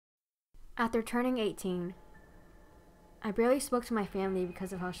After turning 18, I barely spoke to my family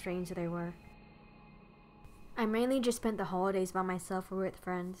because of how strange they were. I mainly just spent the holidays by myself or with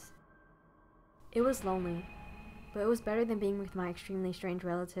friends. It was lonely, but it was better than being with my extremely strange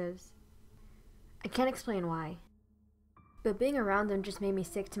relatives. I can't explain why, but being around them just made me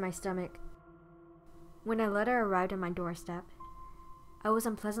sick to my stomach. When a letter arrived on my doorstep, I was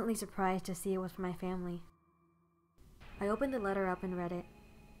unpleasantly surprised to see it was from my family. I opened the letter up and read it.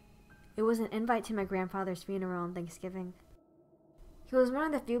 It was an invite to my grandfather's funeral on Thanksgiving. He was one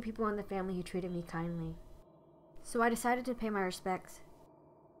of the few people in the family who treated me kindly, so I decided to pay my respects.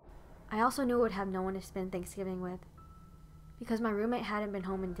 I also knew I would have no one to spend Thanksgiving with, because my roommate hadn't been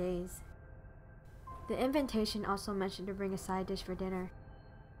home in days. The invitation also mentioned to bring a side dish for dinner,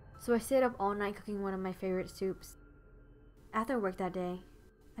 so I stayed up all night cooking one of my favorite soups. After work that day,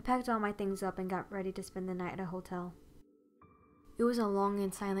 I packed all my things up and got ready to spend the night at a hotel. It was a long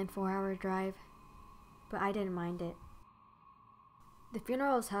and silent 4-hour drive, but I didn't mind it. The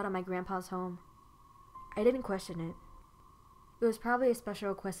funeral was held at my grandpa's home. I didn't question it. It was probably a special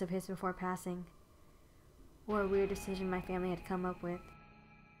request of his before passing, or a weird decision my family had come up with.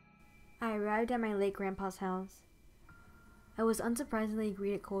 I arrived at my late grandpa's house. I was unsurprisingly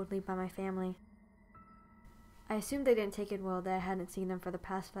greeted coldly by my family. I assumed they didn't take it well that I hadn't seen them for the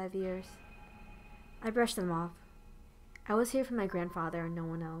past 5 years. I brushed them off. I was here for my grandfather and no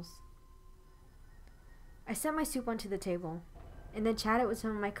one else. I set my soup onto the table, and then chatted with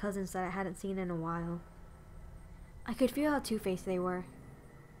some of my cousins that I hadn't seen in a while. I could feel how two-faced they were.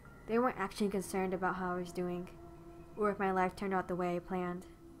 They weren't actually concerned about how I was doing, or if my life turned out the way I planned.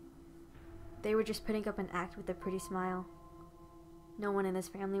 They were just putting up an act with a pretty smile. No one in this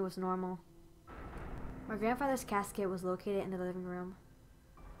family was normal. My grandfather's casket was located in the living room.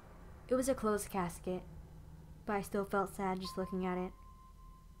 It was a closed casket, but I still felt sad just looking at it.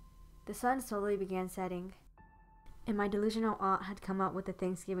 The sun slowly began setting, and my delusional aunt had come up with a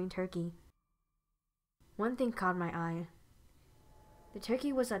Thanksgiving turkey. One thing caught my eye. The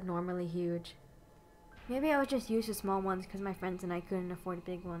turkey was abnormally huge. Maybe I was just used to small ones because my friends and I couldn't afford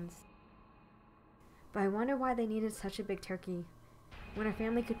big ones. But I wonder why they needed such a big turkey, when our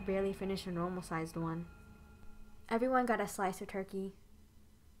family could barely finish a normal-sized one. Everyone got a slice of turkey,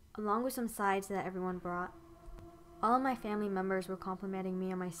 along with some sides that everyone brought. All of my family members were complimenting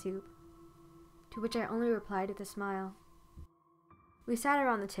me on my soup, to which I only replied with a smile. We sat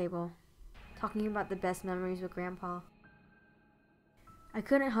around the table, talking about the best memories with Grandpa. I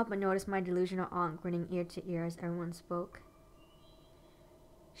couldn't help but notice my delusional aunt grinning ear to ear as everyone spoke.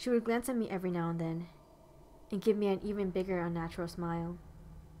 She would glance at me every now and then, and give me an even bigger unnatural smile.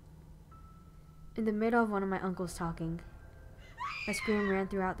 In the middle of one of my uncles talking, a scream ran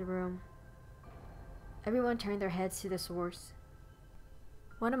throughout the room. Everyone turned their heads to the source.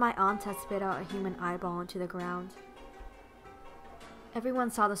 One of my aunts had spit out a human eyeball onto the ground.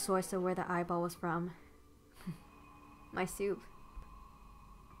 Everyone saw the source of where the eyeball was from. My soup.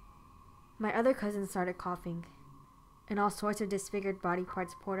 My other cousins started coughing, and all sorts of disfigured body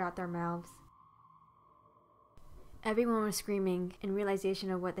parts poured out their mouths. Everyone was screaming in realization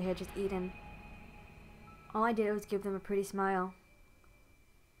of what they had just eaten. All I did was give them a pretty smile.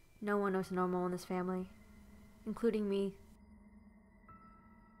 No one was normal in this family, including me.